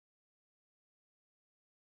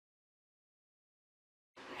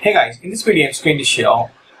Hey guys, in this video I'm going to show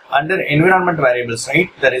under environment variables, right?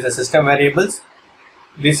 There is a system variables.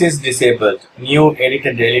 This is disabled. New edit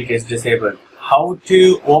and delete is disabled. How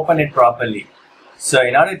to open it properly? So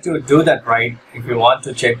in order to do that right, if you want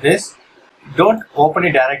to check this, don't open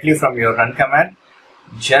it directly from your run command.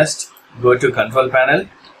 Just go to control panel.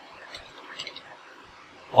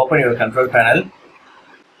 Open your control panel.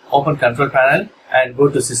 Open control panel and go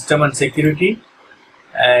to system and security.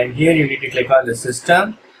 And here you need to click on the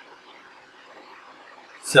system.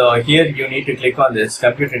 So here you need to click on this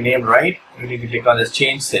computer name, right? You need to click on this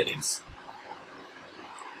change settings.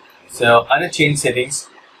 So under change settings,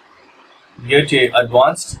 go to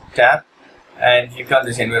advanced tab and click on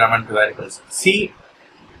this environment variables. See,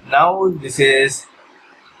 now this is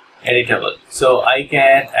editable. So I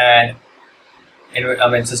can add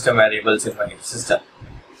system variables in my system.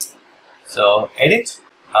 So edit,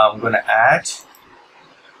 I'm going to add.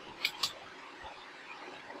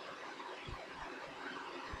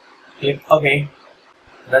 Click OK.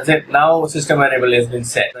 That's it. Now system variable has been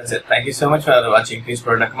set. That's it. Thank you so much for watching. Please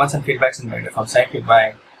provide comments and feedbacks in the video. Thank you.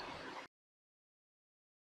 Bye.